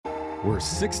We're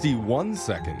 61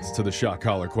 seconds to the shot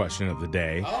collar question of the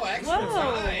day. Oh, extra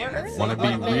time. Want to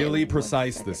be really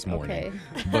precise this morning.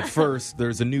 Okay. But first,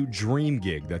 there's a new dream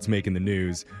gig that's making the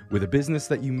news with a business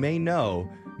that you may know,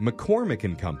 McCormick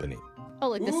and Company. Oh,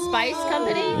 like the spice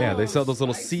company? Yeah, they sell those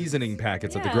little seasoning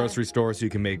packets at the grocery store so you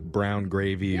can make brown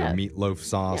gravy or meatloaf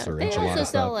sauce or They enchilada also stuff.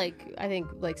 sell, I think,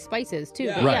 spices, too.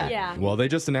 Yeah. but Right. Yeah. Well, they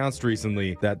just announced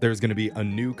recently that there's going to be a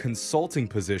new consulting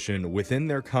position within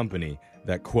their company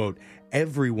that, quote,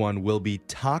 everyone will be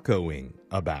tacoing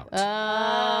about.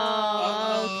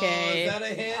 Oh, okay. Is that a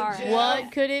hint? All right. Jeff?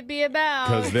 What could it be about?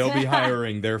 Because they'll be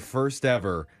hiring their first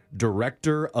ever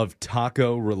director of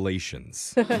taco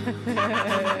relations. Yeah.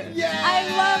 I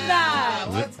love that.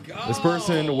 Let's go. This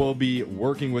person will be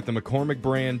working with the McCormick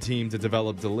brand team to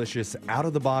develop delicious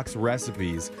out-of-the-box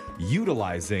recipes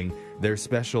utilizing their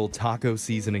special taco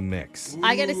seasoning mix.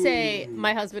 I gotta say,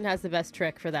 my husband has the best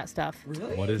trick for that stuff.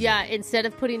 Really? What is Yeah, it? instead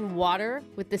of putting water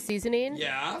with the seasoning,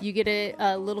 Yeah. you get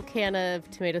a little can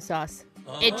of tomato sauce.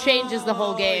 It changes the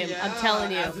whole game. Yeah, I'm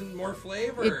telling you. Adds in more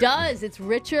flavor. It does. It's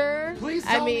richer. Please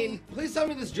tell me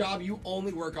this job you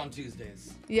only work on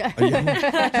Tuesdays. Yeah.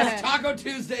 Just Taco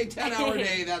Tuesday, 10-hour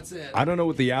day, that's it. I don't know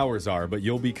what the hours are, but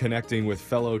you'll be connecting with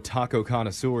fellow taco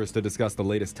connoisseurs to discuss the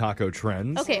latest taco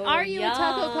trends. Okay, are you a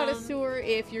taco yum. connoisseur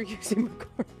if you're using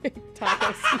McCormick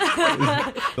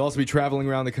tacos? You'll also be traveling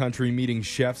around the country, meeting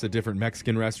chefs at different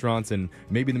Mexican restaurants, and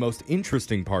maybe the most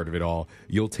interesting part of it all,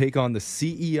 you'll take on the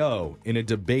CEO in a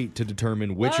debate to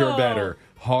determine which are better,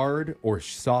 hard or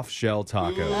soft shell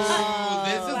tacos. Ooh,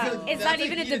 this is It's not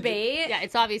even a debate. Yeah,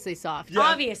 it's obviously soft. Yeah,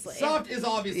 Obviously. Soft is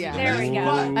obviously Yeah. the There best, we go.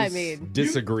 but I mean,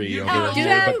 Disagree you- over oh,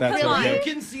 here, but that's come on. okay. you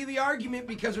can see the argument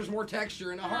because there's more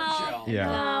texture in a hard shell. Yeah.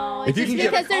 No, If you it's can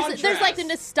get because there's like the contrast.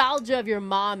 nostalgia of your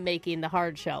mom making the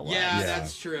hard shell one. Yeah, Yeah.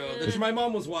 that's true. My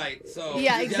mom was white, so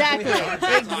Yeah, she definitely exactly. had hard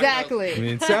shell tacos. Exactly. I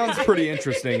mean, it sounds pretty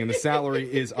interesting, and the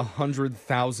salary is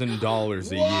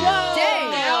 $100,000 a year.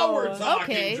 Dang. Now we're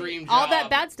talking Okay. dream job. All that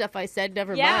bad stuff I said,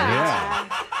 never mind. Yeah.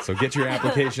 Yeah. So get your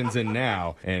applications in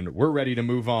now, and we're ready to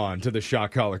move on to the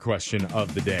shot collar question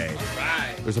of the day.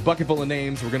 Right. There's a bucket full of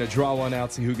names. We're going to draw one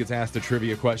out, see who gets asked a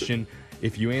trivia question.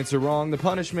 If you answer wrong, the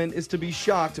punishment is to be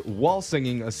shocked while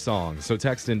singing a song. So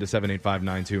text into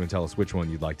 78592 and tell us which one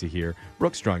you'd like to hear.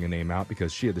 Brooke's drawing a name out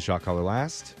because she had the shot collar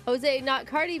last. Jose, not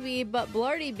Cardi B, but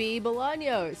Blarty B,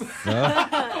 Bolaños.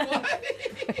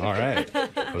 All right.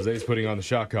 Jose's putting on the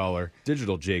shot collar.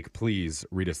 Digital Jake, please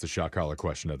read us the shot collar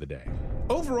question of the day.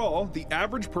 Overall, the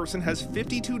average person has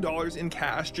 $52 in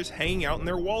cash just hanging out in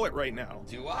their wallet right now.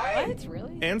 Do I? What?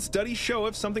 Really? And studies show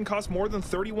if something costs more than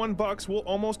 $31, we'll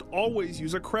almost always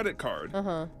use a credit card.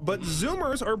 But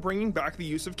Zoomers are bringing back the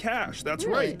use of cash. That's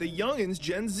Really? right, the youngins,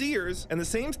 Gen Zers. And the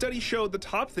same study showed the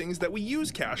top things that we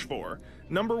use cash for.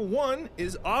 Number one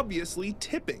is obviously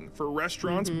tipping for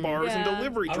restaurants, bars, and Yeah.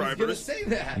 delivery I was going to drivers. say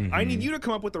that. I need you to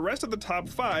come up with the rest of the top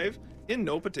 5 in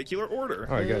no particular order.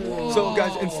 All right, guys. So,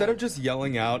 guys, instead of just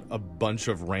yelling out a bunch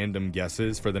of random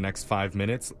guesses for the next 5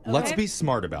 minutes, let's be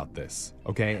smart about this,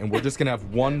 okay? And we're just going to have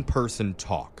one person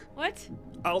talk. What?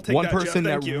 I'll take One that, Jeff. person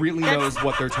that Thank you. really knows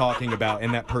what they're talking about,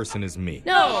 and that person is me.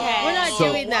 No, Okay. we're not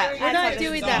So- doing that. We're Why not are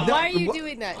doing you that. talking? Why are you No,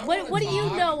 doing that? I What do you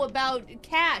wanna know about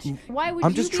cash? Why would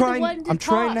I'm you just be trying. the one to I'm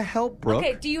trying talk? to help, Brooke.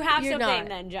 Okay, do you have You're something not.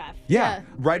 then, Jeff? Yeah, Yeah.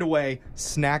 right away.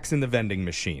 Snacks in the vending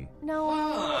machine.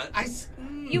 No.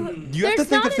 You have to There's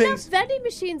think not of enough things. vending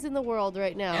machines in the world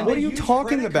right now. And What are they you use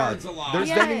talking credit about? cards a lot. There's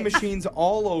Yeah. vending machines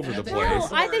all over the And they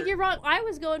place. No, I Or- think you're wrong. I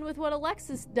was going with what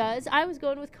Alexis does. I was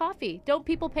going with coffee. Don't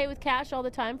people pay with cash all the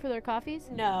time for their coffees?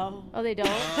 No. Oh, they don't?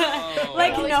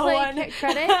 Like Always no play one.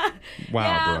 credit? Wow,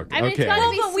 Yeah. Brooke. I mean, it's okay. gotta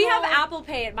Well, be but we have small. Apple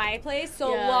Pay at my place,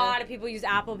 so Yeah. a lot of people use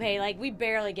Apple Pay. Like, we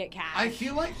barely get cash. I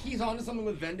feel like he's onto something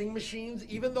with vending machines,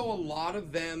 even though a lot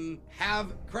of them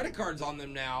have credit cards on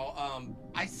them now.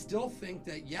 I still think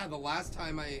that, the last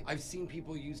time I've seen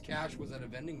people use cash was at a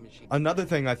vending machine. Another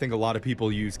thing I think a lot of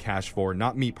people use cash for,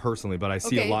 not me personally, but I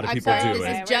see Okay, a lot of I'm people sorry, do this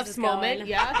it. is Where's Jeff's this going? moment.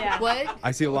 Yeah. Yeah. What?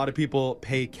 I see a lot of people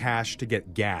pay cash to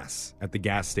get gas at the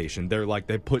gas station. They're like,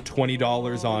 they put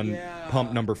 $20 on yeah.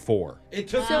 pump number 4. It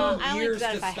took So, me I only years do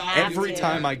that to if I stop. have Every to.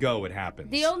 time I go, it happens.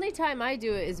 The only time I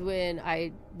do it is when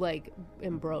I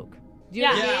am broke. Do you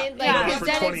know Yeah. what I mean? Like, Yeah. because For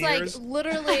then 20 it's like years.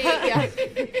 literally,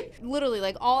 literally,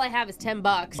 like all I have is $10.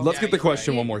 Let's Yeah, get the you're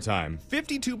question right. one more time.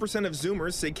 52% of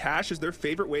Zoomers say cash is their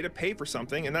favorite way to pay for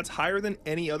something, and that's higher than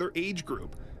any other age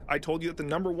group. I told you that the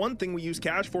number one thing we use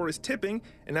cash for is tipping,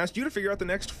 and asked you to figure out the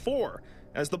next 4.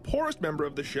 As the poorest member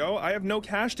of the show, I have no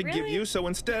cash to give Really? you, so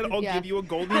instead I'll Yeah. give you a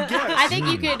golden guess. I think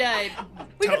you could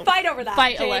we could fight over that.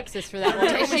 fight Jake. Alexis for that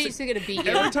one. She's going to beat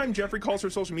you. Every time Jeffrey calls her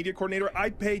social media coordinator,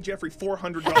 I pay Jeffrey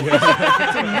 $400.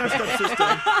 It's a messed up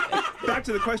system. back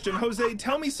to the question. Jose,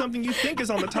 tell me something you think is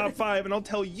on the top 5, and I'll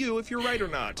tell you if you're right or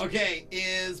not. Okay,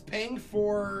 is paying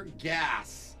for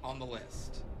gas on the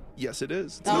list? Yes, it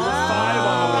is. It's number 5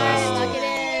 on the list. Lock it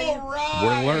in. All right.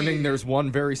 We're learning there's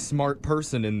one very smart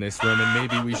person in this room, and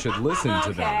maybe we should listen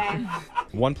to them.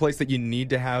 One place that you need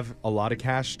to have a lot of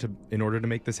cash in order to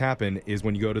make this happen is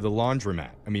when you go to the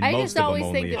laundromat. I mean, I most just of them always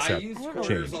only think that- I accept used I don't know.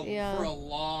 quarters Yeah. for a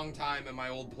long time in my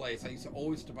old place. I used to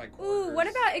always buy quarters. Ooh, what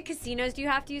about at casinos? Do you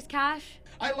have to use cash?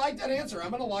 I like that answer. I'm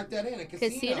going to lock that in. A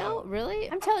Casino? Really?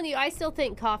 I'm telling you, I still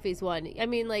think coffee's one. I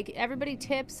mean, like, everybody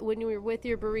tips when you're with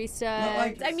your barista. But,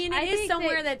 like, I mean, I it is think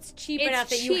somewhere that that's cheap it's enough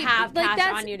that you cheap. have Like, cash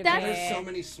that's- on you to that's- pay. There's so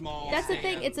many small That's the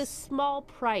thing. stands. It's a small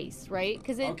price, right?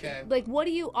 Because Okay. like, what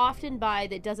do you often buy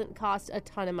that doesn't cost a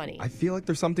ton of money? I feel like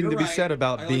there's something You're to be right. said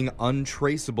about I like- being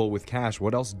untraceable with cash.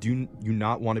 What else do you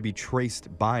not want to be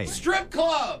traced by? Strip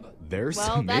club. There's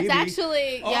Well, maybe. that's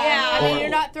actually Oh. yeah. I mean, Or- you're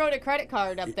not throwing a credit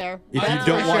card up there. if That's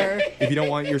you don't for want sure. if you don't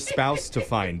want your spouse to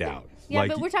find out. Yeah,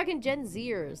 like, but we're talking Gen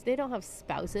Zers. They don't have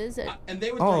spouses. And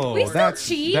they would oh, bring still that's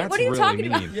cheat? that's What are you really talking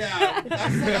about? mean. Yeah,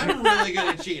 I'm really good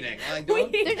at cheating. Like, don't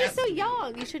They're just so test me.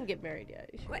 young. You shouldn't get married yet.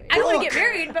 You should wait. I don't want to get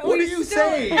married, but What we are you still,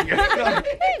 saying? Hey,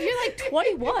 if you're like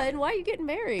 21, why are you getting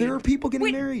married? There are people getting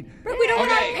Wait. married. But we don't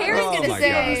want Okay. our parents Oh to my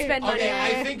say God. we spend money. Okay,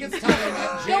 I think it's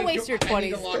time. Don't waste your I need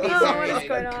to 20s. lock this Oh, in. what is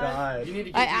going on? You need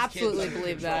to get I these absolutely kids under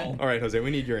believe control. All right, Jose,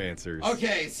 we need your answers.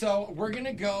 Okay, so we're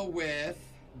gonna go with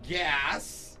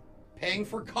gas, paying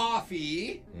for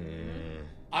coffee.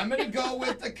 I'm gonna go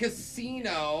with the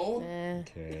casino.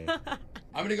 Okay.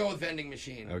 I'm gonna go with vending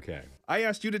machine. Okay. I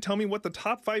asked you to tell me what the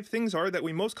top 5 things are that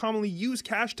we most commonly use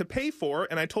cash to pay for,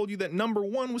 and I told you that number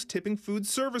 1 was tipping food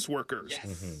service workers.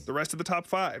 Yes. The rest of the top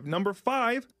 5. Number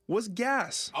 5 was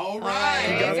gas. All right.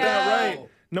 You got There you that go. right.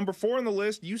 Number 4 on the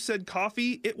list, you said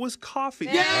coffee. It was coffee.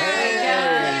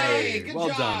 Yay! Good Well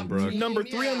job, done, Brooke. team. Number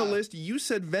 3 on the Yeah. list, you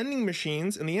said vending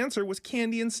machines, and the answer was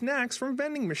candy and snacks from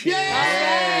vending machines.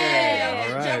 Yay!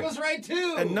 All right. Jeff was right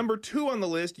too. And number 2 on the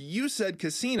list, you said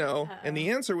casino, and the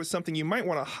answer was something you might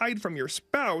want to hide from your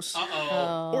spouse,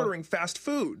 Uh-oh. ordering fast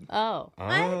food. Oh.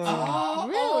 Oh,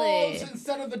 Really? so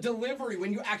instead of a delivery,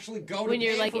 when you actually go to When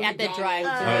you're, pay like, for at the McDonald's.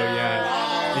 drive-thru. Oh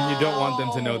yeah. And you don't want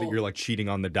them to know that Oh. you're like cheating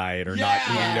on the diet or not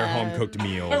Yeah. eating their home cooked Or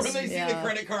meals. when they see the Yeah.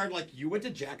 credit card, like, you went to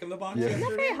Jack in the Box Yeah. I'm not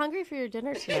yesterday? very hungry for your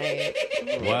dinner tonight.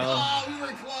 Well, Oh, we were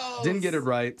close. didn't get it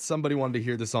right. Somebody wanted to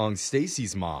hear the song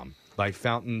Stacy's Mom by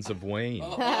Fountains of Wayne.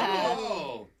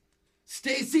 Oh.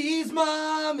 Stacy's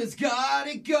mom has got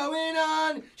it going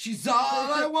on. She's all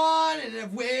I want, and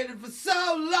I've waited for so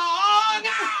long.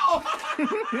 Ow!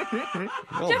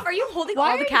 Well, Jeff, are you holding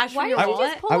Why all the cash from your are you wallet?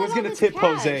 just pulling I was all going to this tip cash?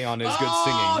 Jose on his good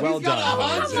singing. Well he's got done,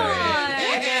 100. Jose.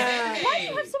 Hey. Why do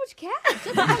you have so much cash?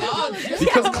 Just have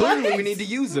Because clearly we need to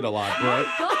use it a lot, Brooke.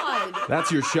 God.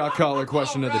 That's your shot caller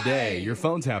question of the day. Your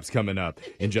phone tap's coming up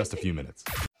in just a few minutes.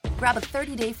 Grab a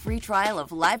 30-day free trial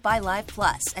of Live by Live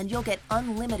Plus, and you'll get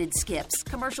unlimited skips,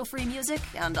 commercial-free music,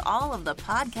 and all of the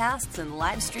podcasts and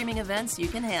live streaming events you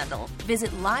can handle.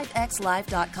 Visit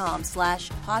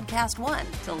livexlive.com/podcast1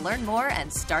 to learn more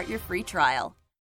and start your free trial.